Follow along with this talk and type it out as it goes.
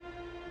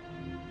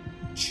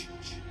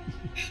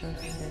So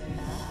sit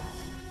back.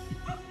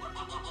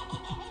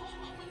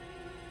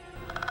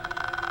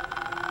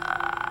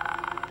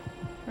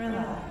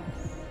 Relax.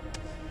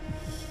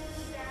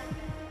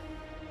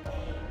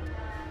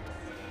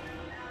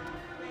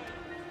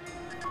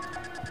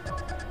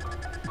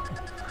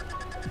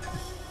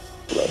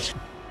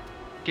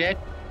 Get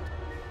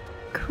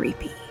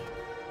creepy.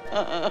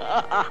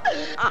 My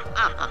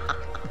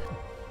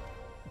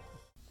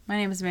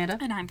name is Amanda.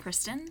 And I'm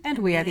Kristin. And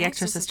we are the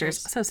Extra Sisters.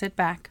 So sit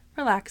back,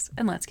 relax,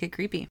 and let's get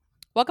creepy.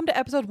 Welcome to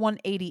episode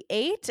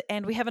 188,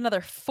 and we have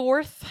another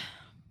fourther.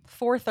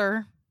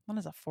 What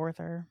is a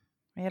fourther?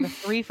 We had a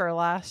three for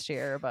last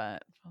year,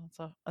 but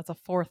that's a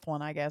fourth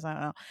one, I guess. I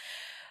don't know.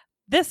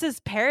 This is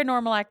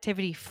Paranormal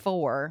Activity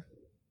 4.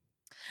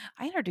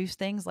 I introduce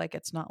things like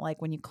it's not like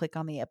when you click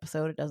on the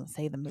episode, it doesn't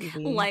say the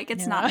movie. Like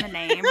it's not in the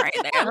name right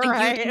there. Like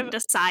Right. you didn't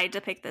decide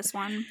to pick this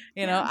one.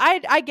 You know,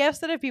 I guess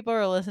that if people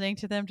are listening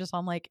to them just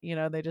on like, you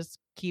know, they just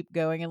keep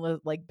going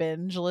and like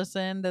binge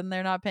listen, then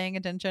they're not paying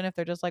attention if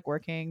they're just like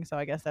working. So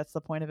I guess that's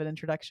the point of an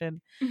introduction.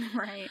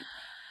 Right.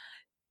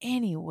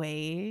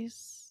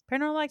 Anyways,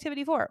 Paranormal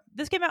Activity 4.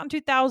 This came out in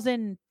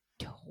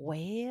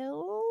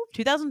 2012.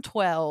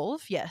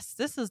 2012. Yes,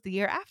 this is the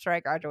year after I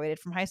graduated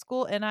from high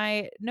school, and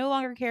I no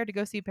longer care to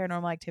go see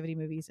Paranormal Activity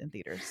movies in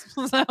theaters.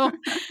 So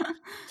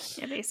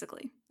Yeah,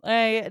 basically.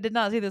 I did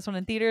not see this one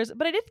in theaters,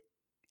 but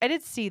I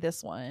did see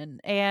this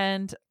one,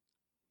 and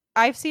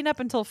I've seen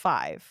up until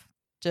 5,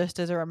 just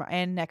as a reminder,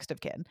 and Next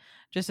of Kin,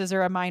 just as a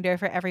reminder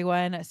for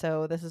everyone.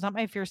 So this is not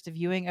my first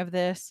viewing of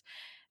this,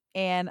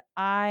 and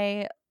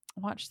I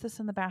watched this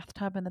in the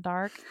bathtub in the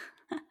dark.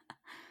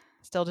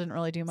 Still didn't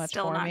really do much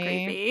Still for not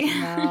me. creepy.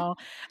 No.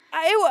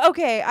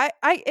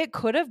 I it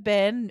could have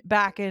been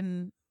back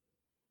in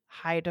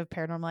height of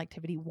Paranormal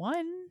Activity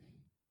 1,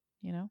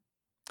 you know.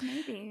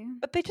 Maybe.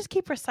 But they just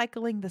keep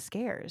recycling the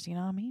scares, you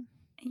know what I mean?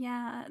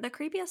 Yeah. The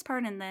creepiest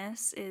part in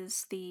this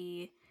is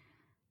the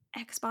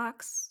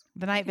Xbox.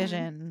 The night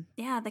vision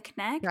Yeah, the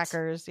Kinect.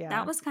 trackers, yeah.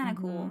 That was kind of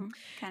Mhm. cool.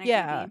 Kind of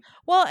Yeah. creepy.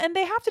 Well, and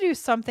they have to do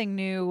something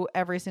new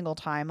every single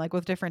time, like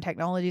with different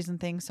technologies and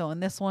things. So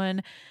in this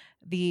one,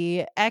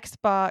 the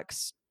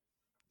Xbox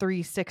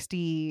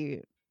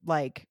 360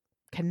 like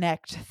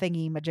Connect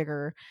thingy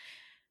majigger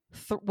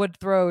would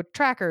throw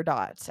tracker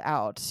dots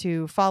out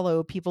to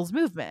follow people's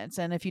movements,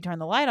 and if you turn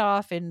the light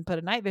off and put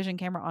a night vision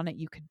camera on it,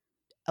 you could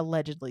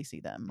allegedly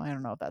see them. I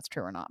don't know if that's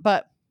true or not,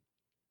 but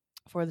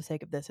for the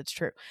sake of this, it's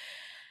true.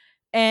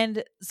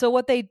 And so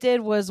what they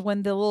did was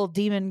when the little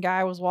demon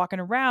guy was walking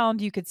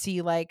around, you could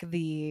see like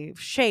the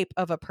shape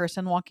of a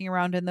person walking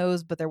around in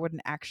those, but there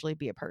wouldn't actually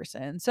be a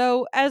person.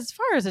 So as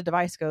far as a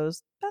device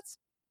goes, that's,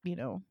 you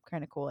know,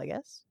 kind of cool, I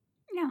guess.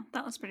 Yeah,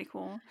 that was pretty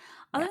cool.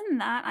 Yeah. Other than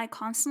that, I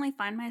constantly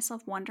find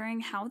myself wondering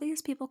how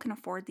these people can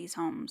afford these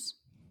homes.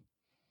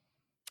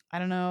 I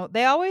don't know.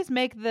 They always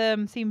make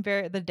them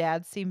the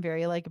dads seem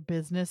very like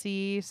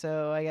businessy.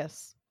 So I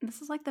guess.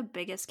 This is like the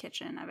biggest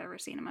kitchen I've ever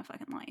seen in my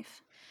fucking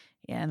life.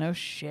 Yeah, no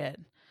shit.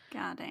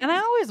 God dang. And I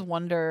always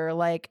wonder,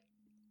 like,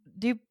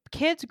 do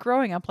kids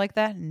growing up like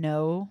that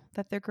know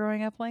that they're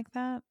growing up like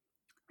that?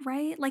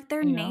 Right? Like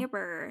their You know?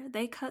 neighbor,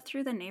 they cut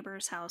through the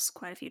neighbor's house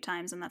quite a few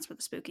times, and that's where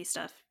the spooky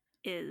stuff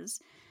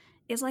is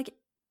like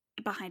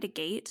behind a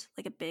gate,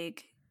 like a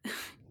big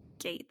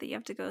gate that you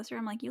have to go through.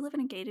 I'm like, you live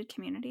in a gated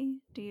community?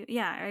 Do you?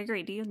 Yeah, I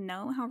agree. Do you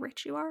know how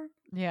rich you are?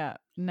 Yeah.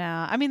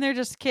 Nah. I mean, they're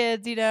just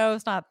kids, you know,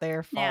 it's not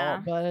their fault,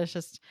 Yeah. but it's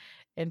just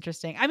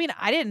interesting. I mean,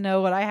 I didn't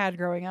know what I had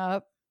growing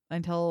up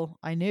until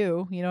I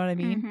knew, you know what I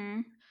mean? Mm-hmm.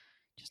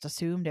 Just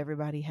assumed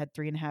everybody had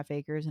 3.5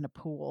 acres and a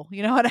pool.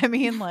 You know what I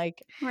mean?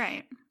 Like,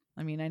 Right.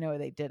 I mean, I know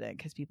they didn't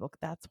because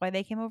that's why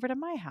they came over to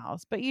my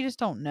house, but you just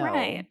don't know.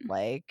 Right.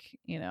 Like,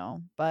 you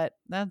know, but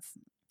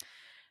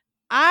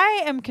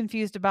I am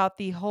confused about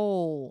the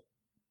whole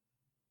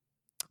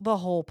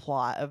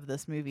plot of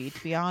this movie,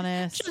 to be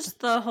honest. Just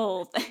the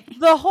whole thing.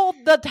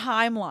 The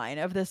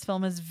timeline of this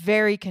film is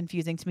very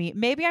confusing to me.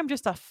 Maybe I'm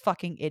just a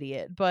fucking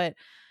idiot, but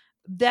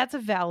that's a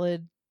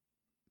valid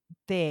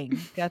thing.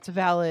 That's a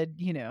valid,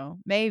 you know,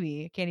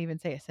 maybe. I can't even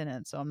say a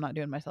sentence, so I'm not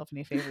doing myself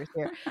any favors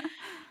here.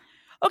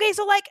 Okay,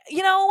 so like,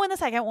 you know, in the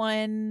second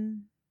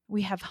one,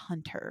 we have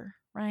Hunter,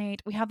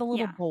 right? We have the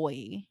little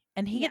boy,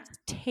 and he gets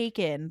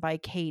taken by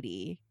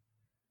Katie,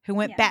 who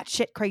went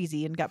batshit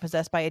crazy and got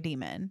possessed by a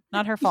demon.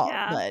 Not her fault,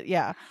 but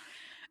yeah.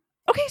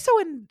 Okay, so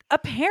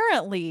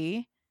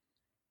apparently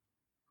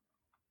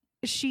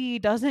she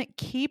doesn't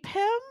keep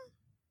him,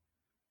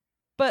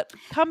 but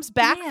comes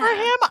back for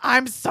him.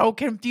 I'm so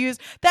confused.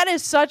 That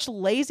is such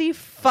lazy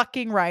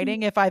fucking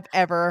writing if I've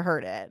ever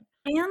heard it.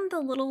 And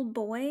the little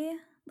boy,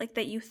 like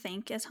that you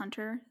think is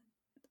Hunter,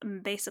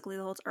 basically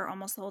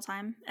almost the whole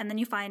time, and then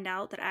you find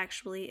out that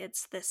actually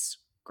it's this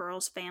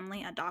girl's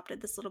family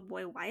adopted this little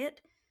boy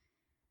Wyatt.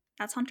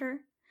 That's Hunter.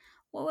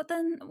 Well,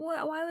 then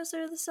why was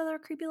there this other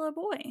creepy little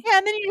boy? Yeah,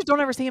 and then you just don't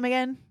ever see him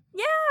again.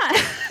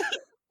 Yeah.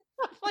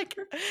 Like,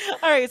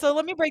 all right, so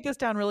let me break this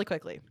down really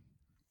quickly.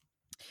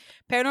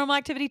 Paranormal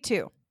Activity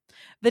 2.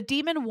 The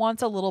demon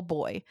wants a little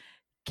boy.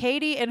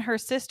 Katie and her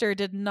sister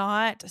did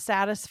not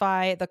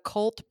satisfy the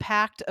cult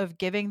pact of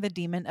giving the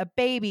demon a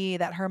baby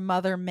that her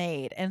mother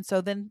made. And so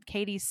then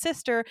Katie's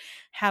sister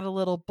had a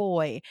little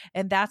boy.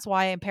 And that's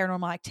why in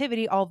Paranormal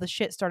Activity, all the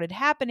shit started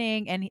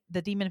happening. And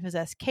the demon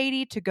possessed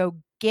Katie to go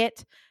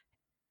get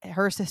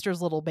her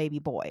sister's little baby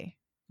boy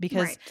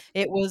because Right.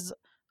 it was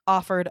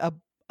offered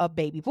a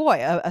baby boy,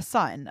 a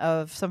son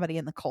of somebody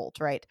in the cult,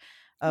 right?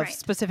 Of Right.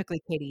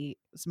 specifically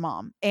Katie's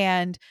mom.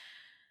 And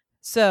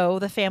so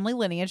the family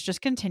lineage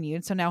just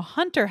continued. So now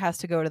Hunter has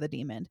to go to the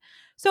demon.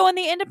 So in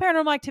the end of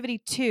Paranormal Activity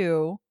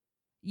 2,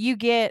 you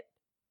get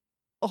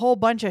a whole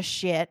bunch of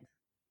shit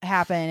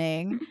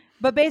happening.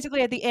 But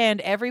basically at the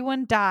end,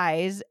 everyone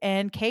dies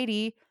and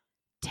Katie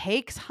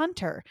takes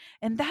Hunter.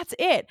 And that's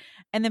it.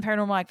 And then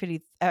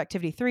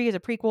Activity 3 is a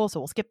prequel,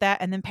 so we'll skip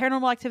that. And then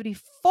Paranormal Activity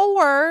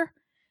 4,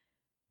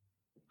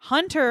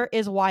 Hunter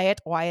is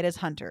Wyatt. Wyatt is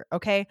Hunter.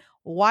 Okay.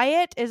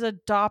 Wyatt is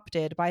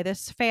adopted by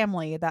this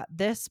family that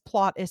this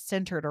plot is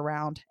centered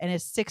around and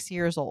is 6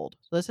 years old.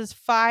 So this is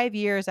 5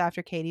 years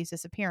after Katie's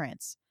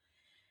disappearance.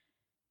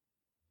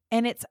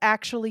 And it's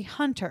actually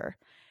Hunter.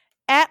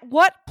 At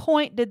what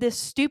point did this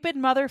stupid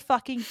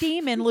motherfucking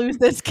demon lose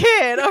this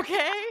kid?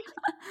 Okay.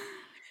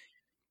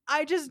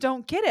 I just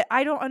don't get it.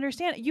 I don't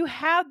understand it. You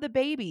have the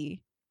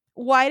baby.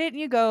 Why didn't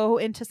you go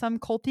into some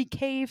culty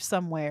cave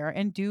somewhere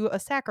and do a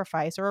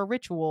sacrifice or a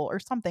ritual or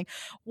something?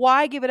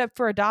 Why give it up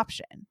for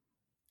adoption?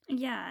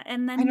 Yeah,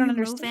 and I then don't you move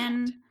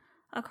understand. in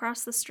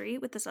across the street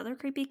with this other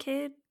creepy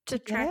kid To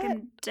to get track it?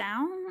 him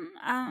down.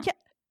 Yeah.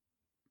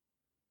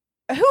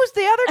 Who's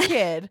the other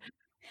kid?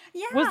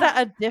 Was that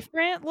Yeah. a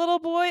different little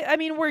boy? I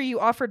mean, were you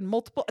offered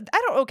multiple?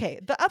 I don't. Okay,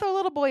 the other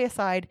little boy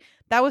aside,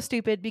 that was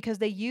stupid because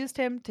they used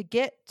him to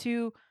get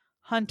to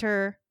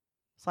Hunter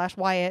slash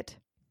Wyatt,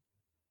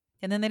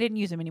 and then they didn't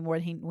use him anymore.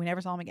 We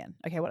never saw him again.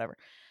 Okay, whatever.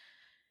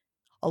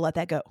 I'll let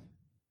that go.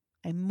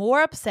 I'm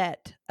more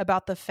upset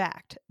about the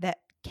fact that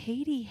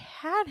Katie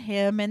had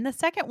him in the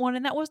second one,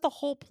 and that was the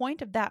whole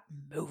point of that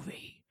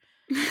movie.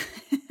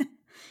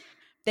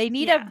 They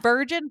need a Yeah.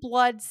 virgin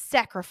blood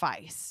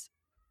sacrifice,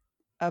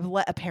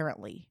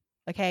 apparently.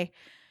 Okay.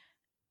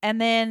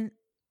 And then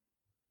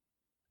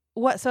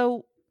what?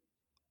 So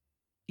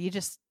you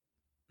just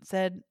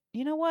said,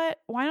 you know what?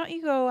 Why don't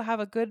you go have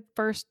a good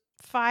first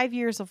 5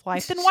 years of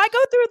life? Then why go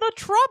through the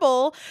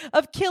trouble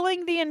of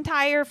killing the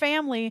entire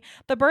family,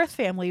 the birth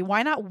family?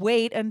 Why not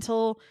wait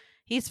until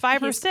he's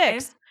 5 or 6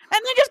 He's 5.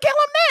 and then just kill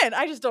him then?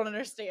 I just don't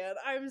understand.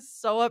 I'm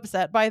so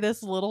upset by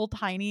this little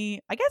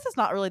tiny, I guess it's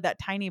not really that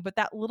tiny, but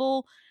that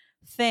little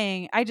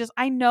thing.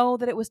 I know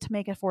that it was to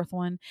make a fourth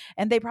one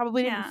and they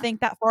probably didn't Yeah.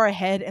 think that far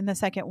ahead in the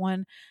second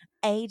one.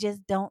 I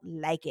just don't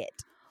like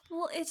it.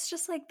 Well, it's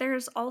just like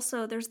there's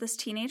this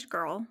teenage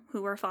girl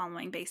who we're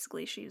following.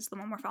 Basically, she's the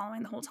one we're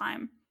following the whole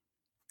time.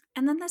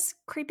 And then this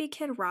creepy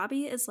kid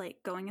Robbie is like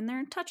going in there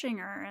and touching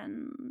her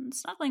and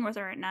snuggling with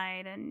her at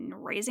night and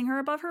raising her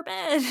above her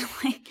bed.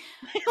 Like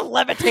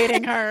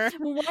Levitating her.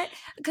 what?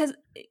 Because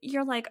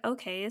you're like,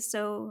 okay,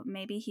 so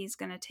maybe he's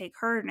gonna take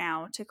her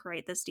now to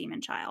create this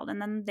demon child,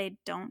 and then they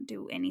don't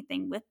do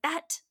anything with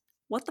that.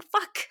 What the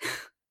fuck?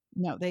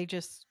 No, they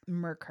just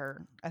murk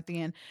her at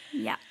the end.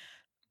 Yeah.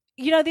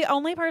 You know, the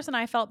only person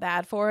I felt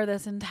bad for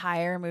this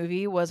entire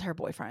movie was her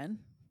boyfriend.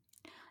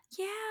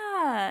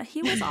 Yeah,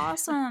 he was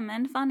awesome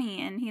and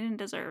funny, and he didn't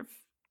deserve.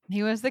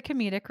 He was the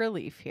comedic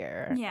relief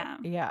here. Yeah.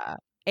 Yeah.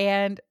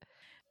 And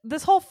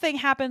this whole thing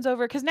happens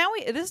over because now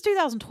this is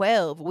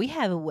 2012. We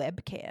have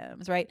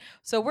webcams, right?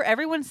 So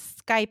everyone's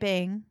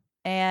Skyping,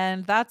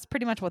 and that's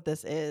pretty much what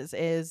this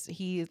is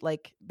he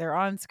like they're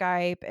on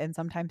Skype and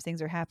sometimes things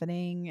are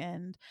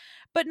happening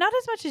but not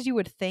as much as you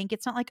would think.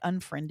 It's not like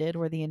Unfriended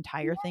where the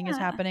entire thing is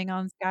Yeah. happening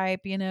on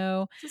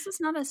Skype. This is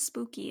not as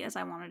spooky as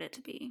I wanted it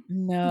to be.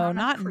 No, Not enough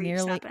not creeps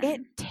nearly. It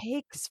happen.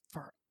 takes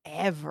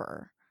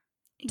forever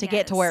to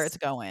get to where it's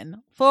Yes. going.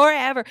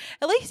 Forever.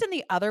 At least in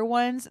the other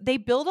ones, they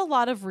build a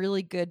lot of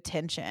really good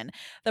tension.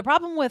 The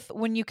problem with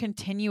when you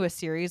continue a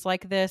series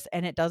like this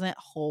and it doesn't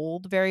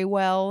hold very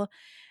well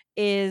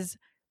is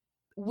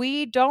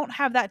we don't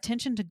have that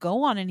tension to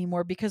go on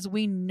anymore because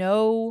we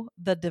know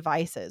the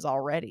devices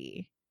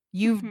already.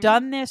 You've Hmm.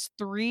 done this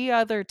 3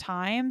 other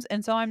times,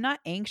 and so I'm not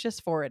anxious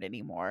for it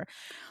anymore.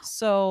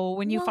 So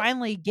when you Well,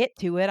 finally get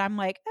to it, I'm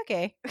like,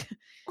 okay.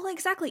 well,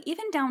 exactly.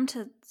 Even down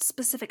to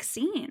specific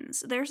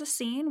scenes. There's a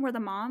scene where the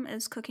mom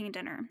is cooking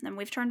dinner, and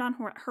we've turned on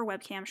her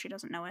webcam. She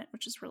doesn't know it,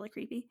 which is really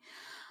creepy.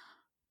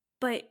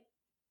 But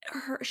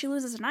she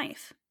loses a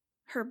knife.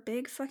 Her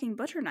big fucking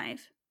butcher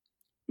knife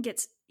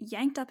gets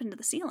yanked up into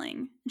the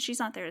ceiling and she's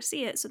not there to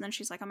see it. So then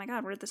she's like, oh my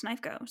God, where did this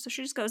knife go? So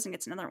she just goes and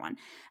gets another one.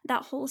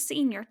 That whole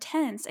scene, you're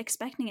tense,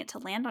 expecting it to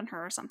land on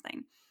her or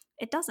something.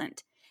 It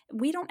doesn't.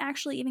 We don't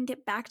actually even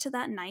get back to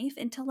that knife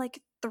until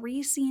like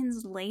 3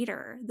 scenes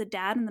later. The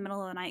dad in the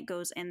middle of the night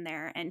goes in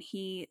there and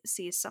he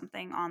sees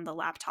something on the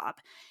laptop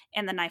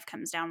and the knife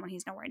comes down when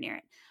he's nowhere near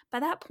it. By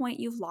that point,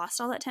 you've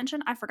lost all that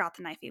tension. I forgot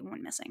the knife even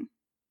went missing.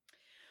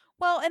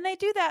 Well, and they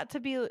do that to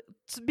be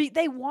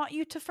they want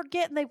you to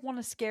forget and they want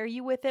to scare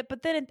you with it.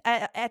 But then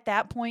at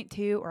that point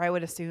too, or I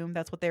would assume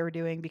that's what they were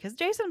doing because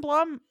Jason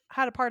Blum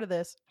had a part of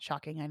this.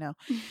 Shocking, I know.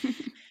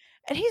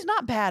 And he's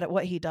not bad at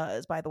what he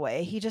does, by the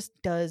way. He just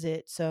does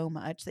it so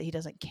much that he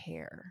doesn't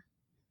care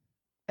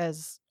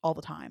as all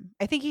the time.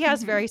 I think he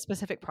has very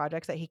specific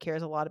projects that he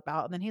cares a lot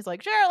about. And then he's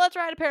like, sure, let's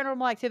write a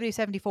Paranormal Activity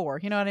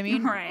 74. You know what I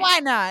mean? Right. Why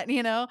not?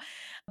 You know,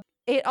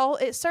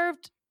 it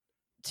served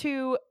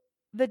to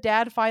the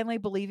dad finally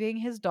believing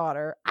his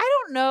daughter. I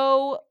don't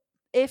know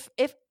if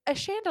a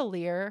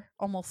chandelier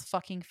almost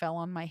fucking fell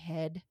on my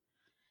head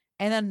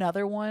and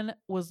another one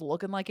was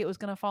looking like it was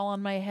going to fall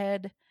on my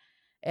head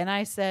and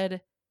I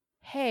said,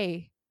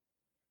 "Hey,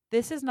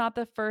 this is not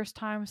the first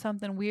time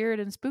something weird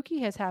and spooky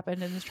has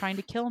happened and is trying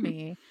to kill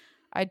me."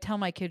 I'd tell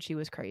my kid she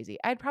was crazy.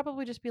 I'd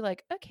probably just be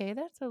like, "Okay,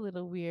 that's a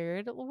little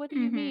weird. What do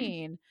you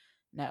mean?"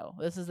 No,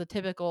 this is the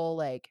typical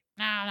like,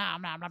 no, no,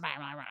 no, no, no,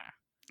 no, no.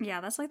 Yeah,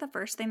 that's like the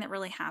first thing that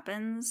really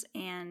happens,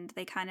 and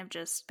they kind of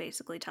just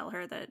basically tell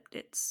her that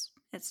it's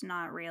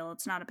not real,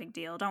 it's not a big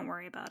deal, don't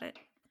worry about it.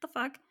 What the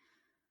fuck?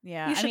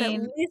 Yeah, You I should at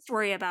mean, least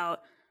worry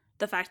about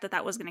the fact that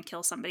that was going to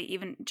kill somebody,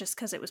 even just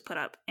because it was put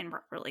up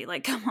improperly.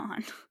 Like, come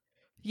on.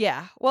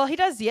 yeah. Well, he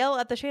does yell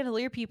at the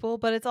chandelier people,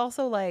 but it's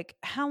also like,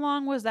 how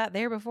long was that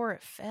there before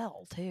it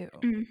fell, too?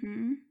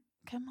 Mm-hmm.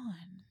 Come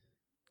on.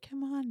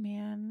 Come on,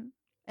 man.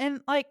 And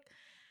like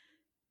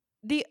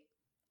the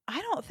I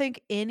don't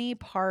think any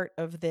part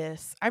of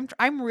this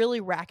I'm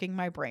really racking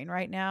my brain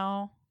right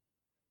now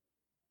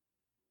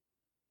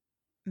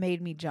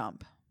made me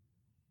jump.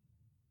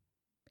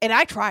 And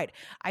I tried.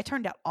 I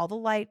turned out all the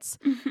lights.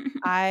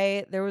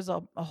 There was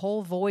a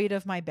whole void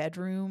of my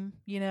bedroom,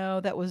 you know,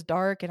 that was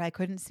dark and I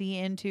couldn't see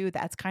into.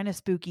 That's kind of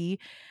spooky.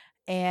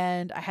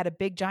 And I had a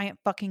big giant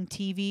fucking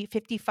TV,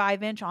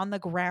 55-inch on the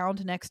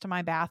ground next to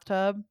my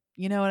bathtub.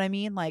 You know what I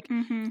mean? Like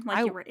Like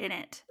I you were in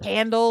it.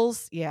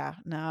 candles. Yeah,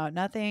 no,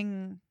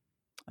 nothing.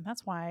 And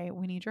that's why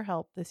we need your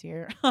help this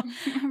year.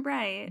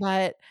 Right.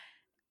 But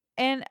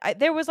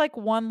there was like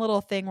one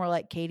little thing where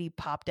like Katie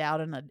popped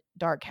out in a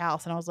dark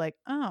house and I was like,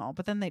 "Oh,"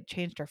 but then they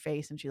changed her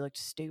face and she looked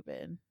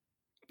stupid.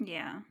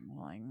 Yeah. I'm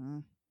like,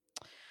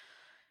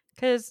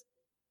 cuz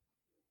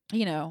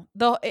you know,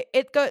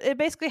 it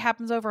basically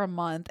happens over a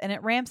month and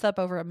it ramps up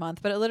over a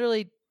month, but it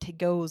literally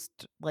goes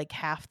like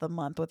half the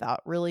month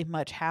without really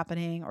much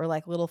happening or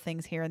like little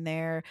things here and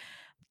there.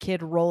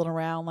 Kid rolling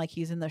around like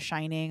he's in The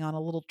Shining on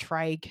a little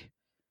trike.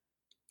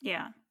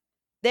 Yeah.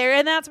 There,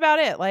 and that's about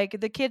it. Like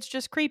the kid's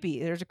just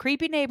creepy. There's a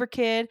creepy neighbor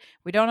kid.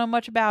 We don't know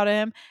much about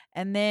him,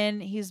 and then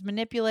he's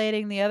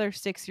manipulating the other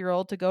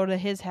 6-year-old to go to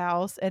his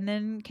house, and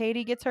then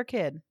Katie gets her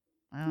kid.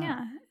 Oh.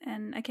 Yeah.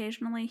 And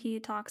occasionally he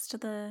talks to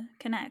the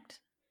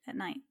Connect at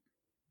night.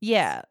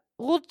 Yeah.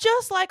 Well,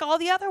 just like all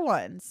the other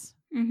ones.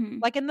 Mm-hmm.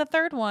 Like in the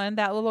third one,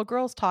 that little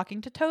girl's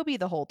talking to Toby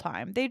the whole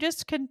time.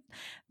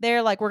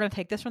 They're like, we're going to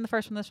take this from the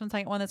first one, this from the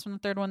second one, this from the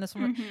third one, this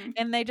one.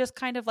 And they just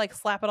kind of like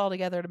slap it all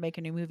together to make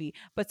a new movie,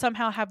 but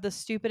somehow have the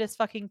stupidest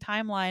fucking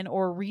timeline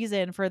or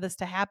reason for this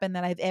to happen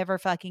that I've ever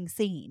fucking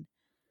seen.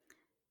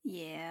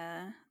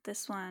 Yeah.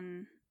 This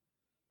one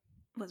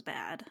was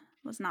bad.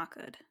 Was not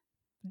good.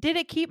 Did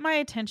it keep my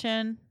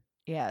attention?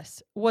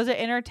 Yes. Was it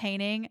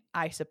entertaining?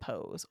 I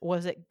suppose.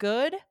 Was it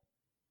good?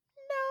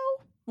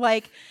 No.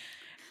 Like,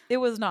 it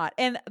was not.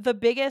 And the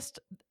biggest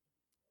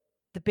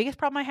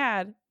problem I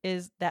had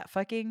is that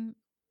fucking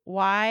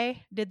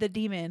why did the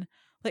demon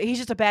like he's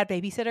just a bad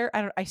babysitter?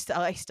 I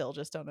still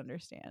just don't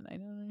understand. I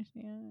don't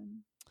understand.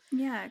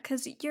 Yeah,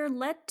 because you're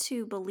led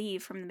to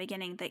believe from the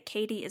beginning that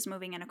Katie is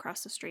moving in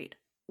across the street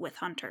with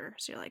Hunter.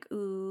 So you're like,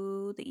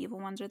 ooh, the evil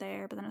ones are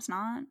there, but then it's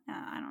not.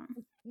 I don't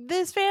know.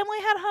 This family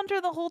had Hunter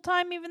the whole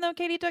time, even though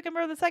Katie took him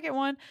for the second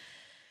one.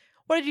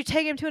 What did you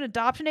take him to an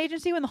adoption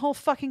agency when the whole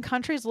fucking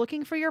country is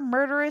looking for your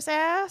murderous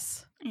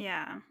ass?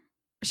 Yeah.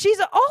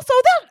 She's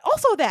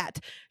also that.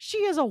 She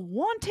is a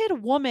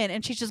wanted woman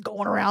and she's just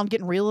going around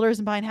getting realtors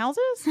and buying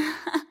houses.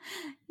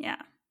 Yeah.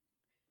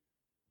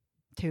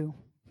 2.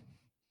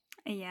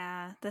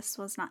 Yeah, this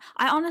was not.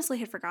 I honestly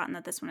had forgotten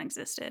that this one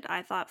existed.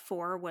 I thought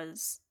 4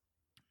 was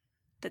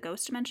the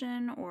ghost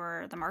dimension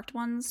or the marked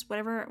ones,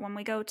 whatever, when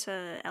we go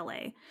to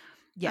LA.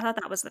 Yeah. I thought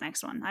that was the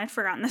next one. I had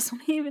forgotten this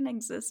one even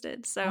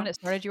existed. So when it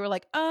started, you were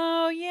like,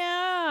 oh,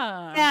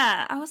 yeah.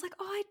 Yeah. I was like,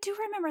 oh, I do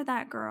remember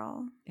that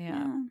girl.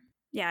 Yeah.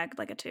 Yeah,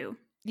 like a 2.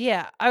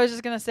 Yeah. I was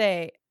just going to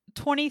say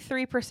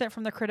 23%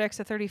 from the critics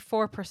to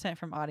 34%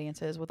 from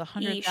audiences with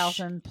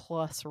 100,000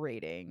 plus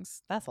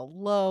ratings. That's a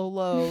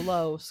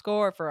low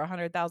score for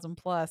 100,000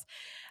 plus.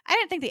 I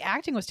didn't think the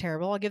acting was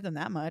terrible. I'll give them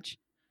that much.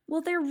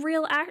 Well, they're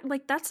real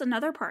like that's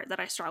another part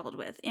that I struggled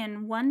with.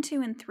 In 1,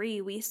 2, and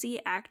 3, we see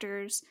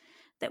actors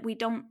that we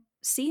don't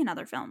see in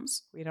other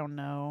films. We don't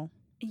know.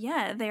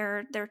 Yeah,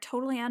 they're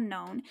totally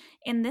unknown.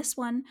 In this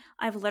one,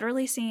 I've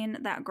literally seen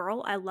that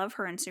girl. I love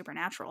her in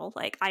Supernatural.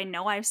 Like, I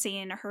know I've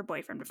seen her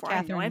boyfriend before.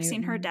 Catherine I know I've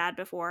seen her Newton. dad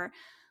before.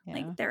 Yeah.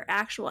 Like, they're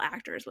actual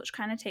actors, which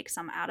kind of takes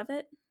some out of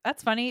it.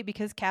 That's funny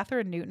because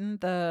Catherine Newton,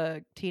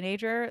 the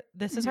teenager,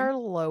 this is her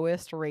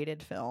lowest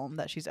rated film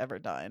that she's ever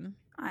done.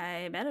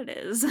 I bet it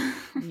is.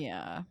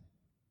 Yeah.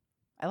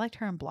 I liked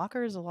her in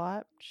Blockers a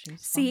lot. She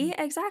was See,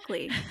 funny.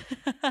 exactly.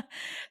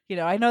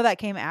 I know that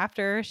came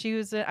after. She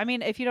was I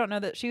mean, if you don't know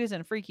that, she was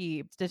in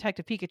Freaky,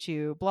 Detective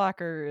Pikachu,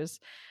 Blockers,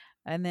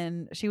 and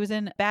then she was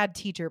in Bad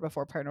Teacher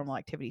before Paranormal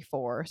Activity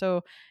 4.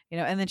 So,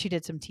 and then she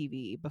did some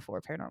TV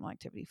before Paranormal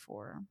Activity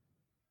 4.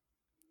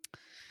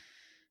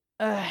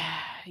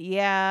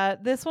 Yeah,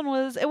 this one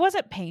it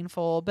wasn't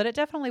painful, but it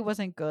definitely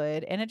wasn't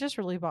good, and it just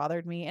really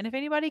bothered me. And if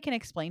anybody can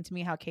explain to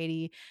me how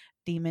Katie,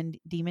 demon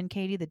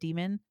Katie, the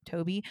demon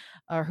Toby,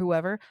 or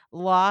whoever,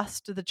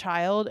 lost the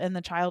child and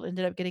the child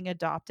ended up getting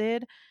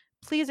adopted,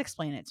 please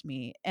explain it to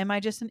me. Am I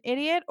just an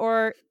idiot,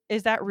 or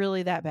is that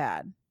really that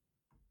bad?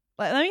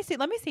 Let me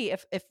see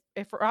if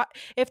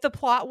the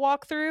plot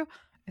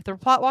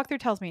walkthrough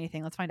tells me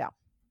anything. Let's find out.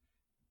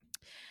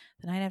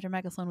 The night after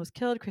Michael Sloan was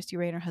killed, Christy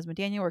Ray and her husband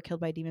Daniel were killed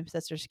by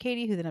demon-possessed nurse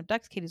Katie, who then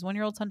abducts Katie's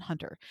 1-year-old son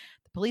Hunter.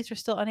 The police are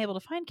still unable to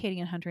find Katie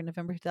and Hunter in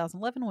November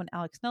 2011 when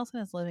Alex Nelson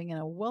is living in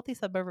a wealthy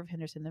suburb of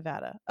Henderson,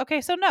 Nevada.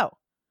 Okay, so no,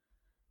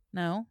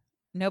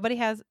 nobody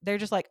has. They're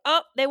just like,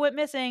 oh, they went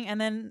missing,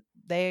 and then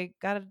they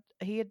got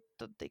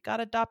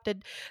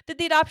adopted. Did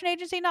the adoption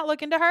agency not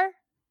look into her,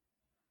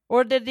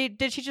 or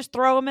did she just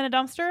throw him in a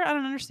dumpster? I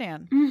don't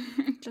understand.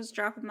 Just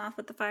drop him off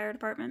at the fire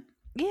department.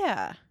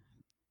 Yeah.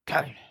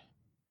 God.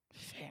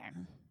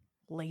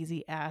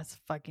 Lazy ass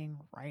fucking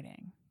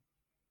writing.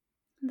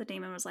 The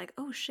demon was like,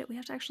 oh shit, we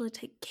have to actually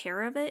take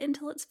care of it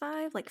until it's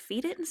 5, like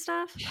feed it and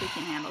stuff. We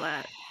can't handle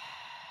that.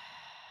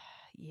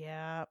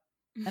 Yeah.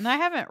 And I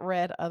haven't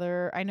read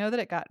I know that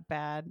it got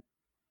bad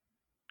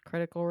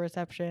critical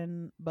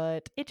reception,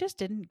 but it just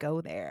didn't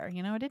go there.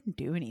 It didn't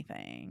do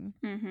anything.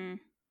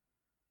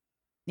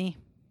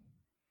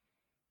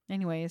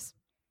 Anyways,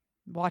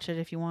 watch it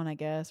if you want, I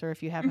guess, or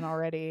if you haven't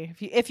already.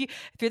 If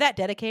you're that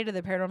dedicated to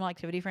the Paranormal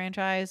Activity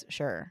franchise,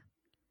 sure.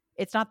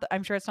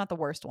 I'm sure it's not the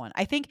worst one.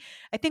 I think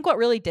what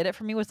really did it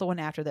for me was the one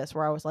after this,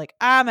 where I was like,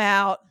 I'm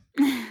out.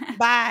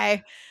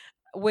 Bye.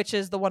 Which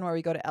is the one where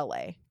we go to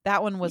LA.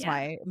 That one was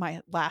my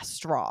last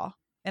straw.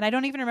 And I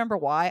don't even remember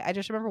why. I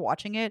just remember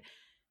watching it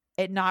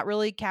not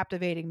really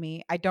captivating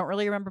me. I don't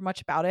really remember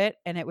much about it,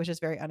 and it was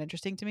just very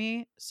uninteresting to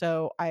me.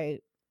 So I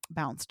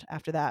bounced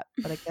after that.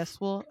 But I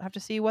guess we'll have to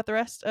see what the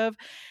rest of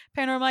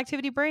Paranormal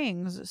Activity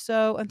brings.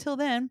 So until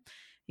then,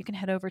 you can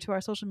head over to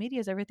our social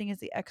medias. Everything is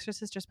the Extra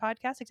Sisters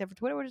Podcast, except for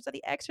Twitter, which is at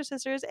the Extra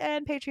Sisters,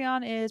 and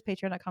Patreon is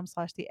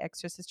patreon.com/the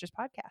Extra Sisters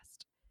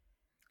Podcast.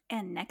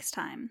 And next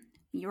time,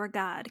 your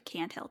God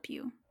can't help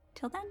you.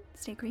 Till then,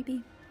 stay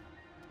creepy.